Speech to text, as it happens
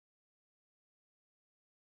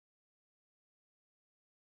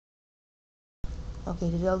Okay,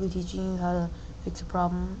 today I'll be teaching you how to fix a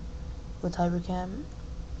problem with HyperCam.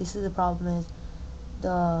 Basically, the problem is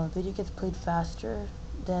the video gets played faster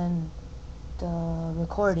than the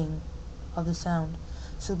recording of the sound.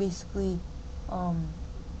 So basically, the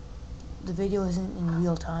video isn't in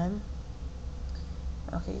real time.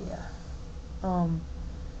 Okay, yeah.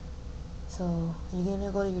 So you're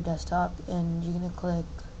gonna go to your desktop and you're gonna click.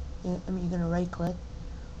 You're gonna right click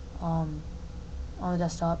on the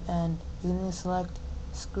desktop and you're gonna select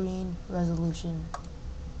screen resolution.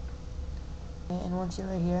 Okay, and once you're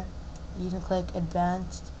right here, you're gonna click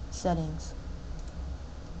advanced settings.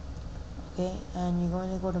 Okay, and you're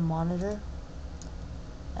going to go to monitor,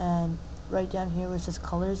 and right down here where it says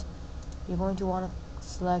colors, you're going to want to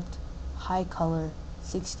select high color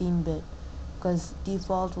 16-bit because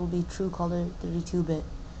default will be true color 32-bit.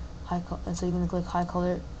 And so you're going to click high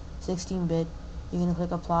color 16-bit. You're going to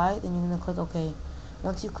click apply, then you're going to click OK.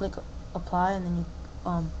 Once you click apply, and then you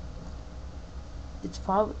it's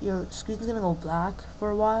probably your screen's gonna go black for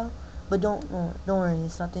a while, but don't worry,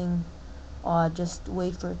 it's nothing odd. Just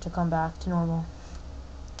wait for it to come back to normal.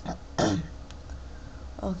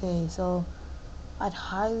 Okay, so I'd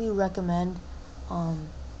highly recommend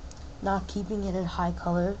not keeping it at high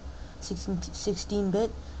color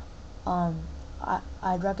 16-bit.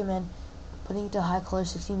 I'd recommend putting it to high color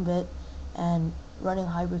 16-bit and running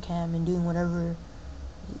HyperCam and doing whatever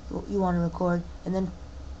you want to record, and then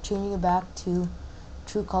changing it back to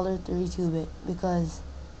true color 32-bit, because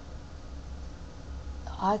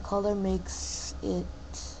high color makes it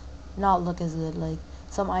not look as good. Like,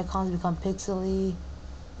 some icons become pixely,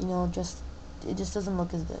 it just doesn't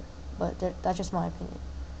look as good. But that's just my opinion.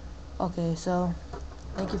 Okay, so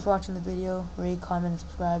thank you for watching the video. Rate, comment, and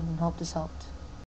subscribe, and hope this helped.